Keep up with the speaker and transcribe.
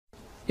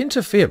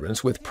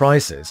Interference with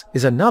prices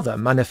is another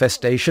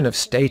manifestation of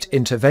state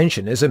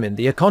interventionism in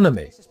the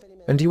economy,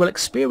 and you will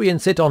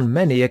experience it on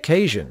many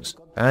occasions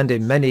and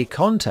in many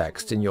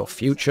contexts in your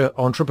future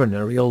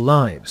entrepreneurial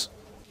lives.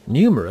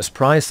 Numerous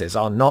prices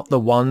are not the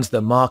ones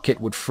the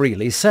market would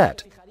freely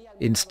set.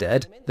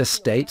 Instead, the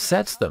state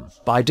sets them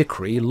by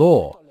decree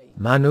law,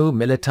 manu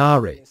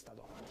militari.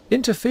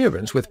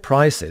 Interference with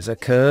prices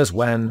occurs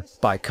when,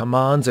 by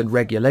commands and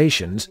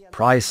regulations,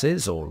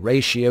 prices or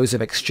ratios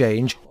of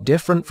exchange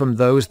different from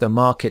those the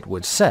market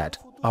would set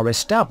are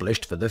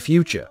established for the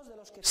future.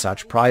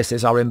 Such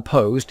prices are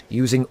imposed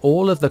using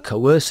all of the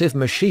coercive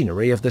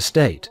machinery of the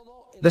state.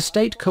 The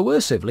state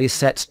coercively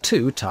sets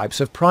two types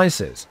of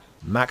prices: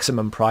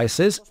 maximum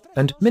prices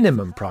and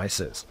minimum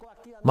prices.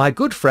 My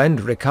good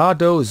friend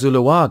Ricardo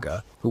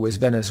Zuluaga, who is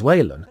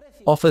Venezuelan,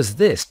 offers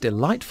this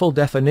delightful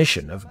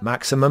definition of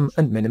maximum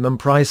and minimum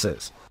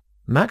prices.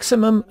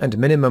 Maximum and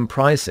minimum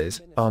prices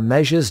are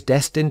measures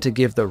destined to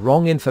give the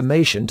wrong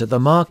information to the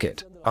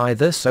market,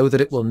 either so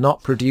that it will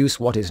not produce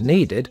what is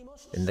needed,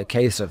 in the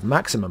case of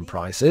maximum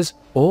prices,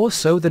 or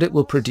so that it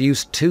will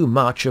produce too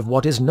much of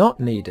what is not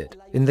needed,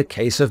 in the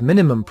case of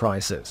minimum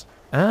prices,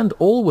 and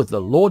all with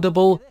the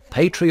laudable,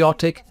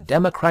 patriotic,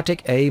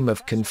 democratic aim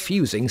of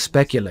confusing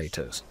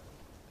speculators.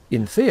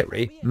 In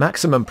theory,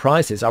 maximum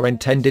prices are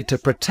intended to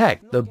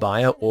protect the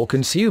buyer or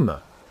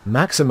consumer.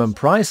 Maximum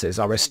prices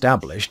are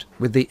established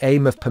with the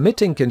aim of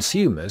permitting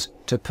consumers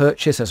to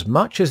purchase as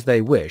much as they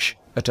wish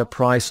at a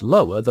price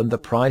lower than the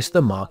price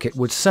the market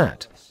would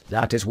set.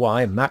 That is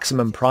why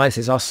maximum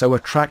prices are so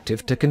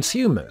attractive to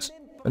consumers,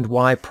 and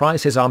why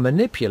prices are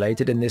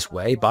manipulated in this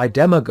way by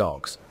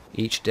demagogues.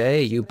 Each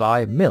day you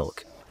buy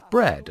milk,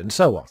 bread, and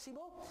so on.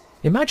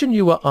 Imagine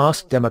you were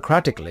asked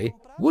democratically,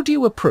 would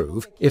you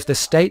approve if the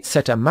state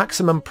set a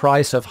maximum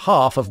price of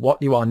half of what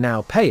you are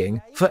now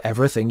paying for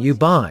everything you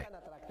buy?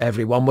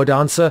 Everyone would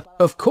answer,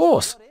 of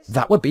course,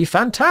 that would be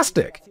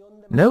fantastic.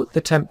 Note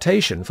the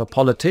temptation for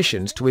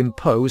politicians to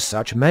impose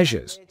such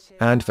measures,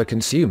 and for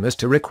consumers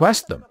to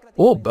request them,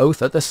 or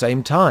both at the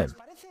same time.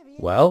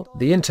 Well,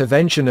 the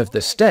intervention of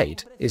the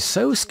state is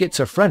so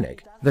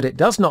schizophrenic that it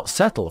does not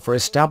settle for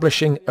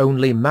establishing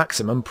only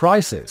maximum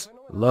prices,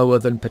 lower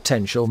than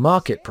potential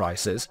market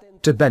prices,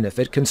 to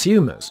benefit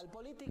consumers.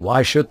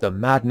 Why should the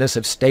madness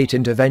of state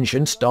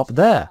intervention stop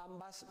there?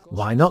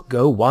 Why not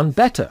go one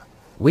better?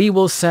 We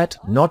will set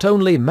not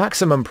only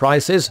maximum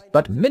prices,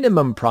 but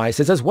minimum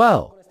prices as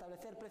well.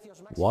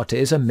 What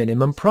is a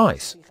minimum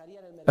price?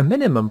 A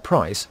minimum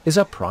price is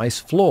a price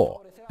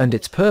floor, and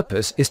its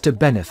purpose is to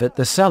benefit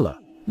the seller.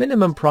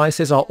 Minimum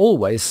prices are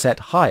always set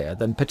higher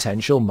than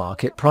potential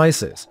market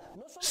prices.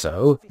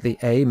 So, the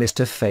aim is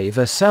to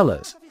favor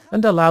sellers,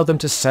 and allow them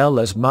to sell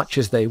as much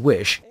as they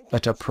wish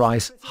at a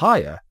price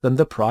higher than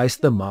the price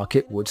the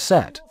market would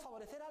set.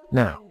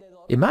 Now,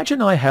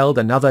 imagine I held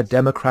another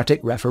democratic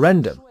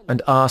referendum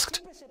and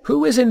asked,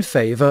 who is in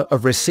favor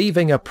of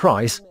receiving a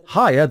price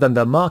higher than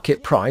the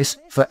market price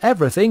for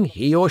everything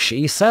he or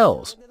she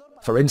sells?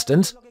 For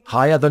instance,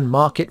 higher than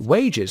market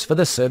wages for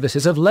the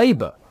services of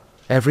labor.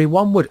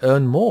 Everyone would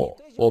earn more,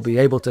 or be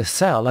able to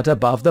sell at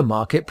above the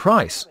market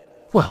price.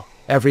 Well,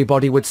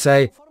 everybody would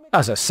say,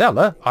 as a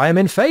seller, I am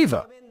in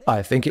favor.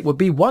 I think it would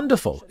be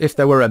wonderful if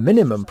there were a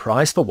minimum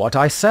price for what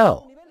I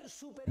sell.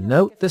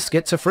 Note the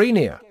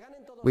schizophrenia.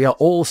 We are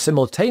all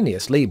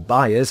simultaneously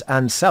buyers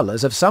and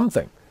sellers of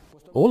something.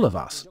 All of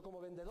us.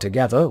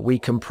 Together we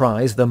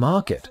comprise the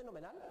market.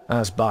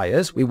 As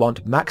buyers, we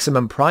want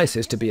maximum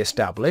prices to be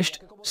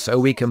established so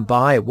we can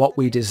buy what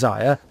we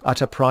desire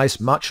at a price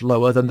much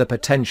lower than the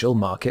potential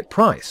market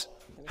price.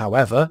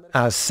 However,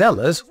 as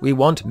sellers, we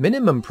want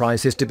minimum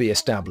prices to be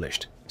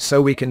established so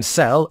we can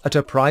sell at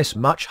a price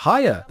much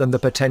higher than the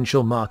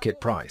potential market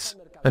price.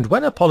 And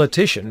when a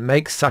politician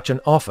makes such an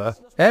offer,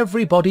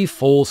 everybody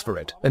falls for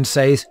it and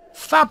says,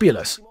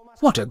 "Fabulous!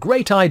 What a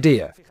great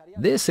idea!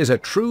 This is a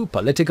true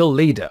political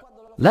leader.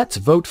 Let's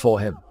vote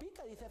for him."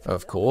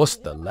 Of course,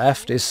 the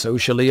left is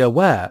socially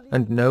aware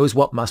and knows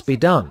what must be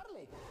done.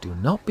 Do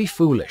not be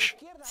foolish.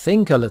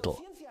 Think a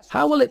little.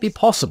 How will it be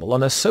possible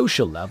on a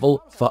social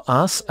level for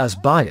us as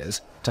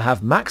buyers to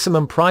have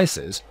maximum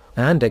prices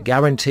and a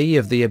guarantee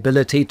of the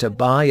ability to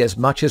buy as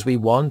much as we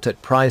want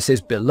at prices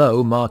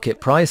below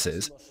market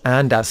prices,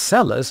 and as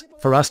sellers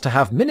for us to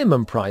have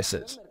minimum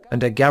prices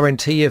and a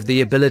guarantee of the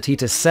ability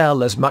to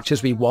sell as much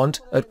as we want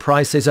at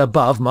prices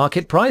above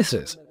market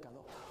prices?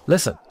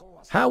 Listen,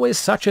 how is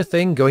such a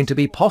thing going to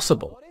be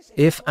possible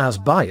if, as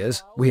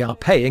buyers, we are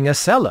paying a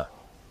seller?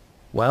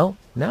 Well,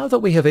 now that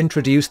we have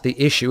introduced the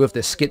issue of the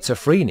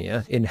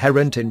schizophrenia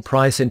inherent in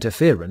price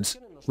interference,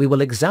 we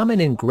will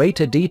examine in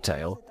greater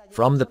detail,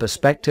 from the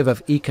perspective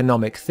of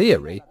economic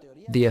theory,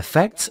 the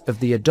effects of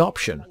the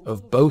adoption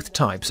of both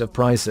types of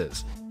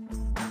prices.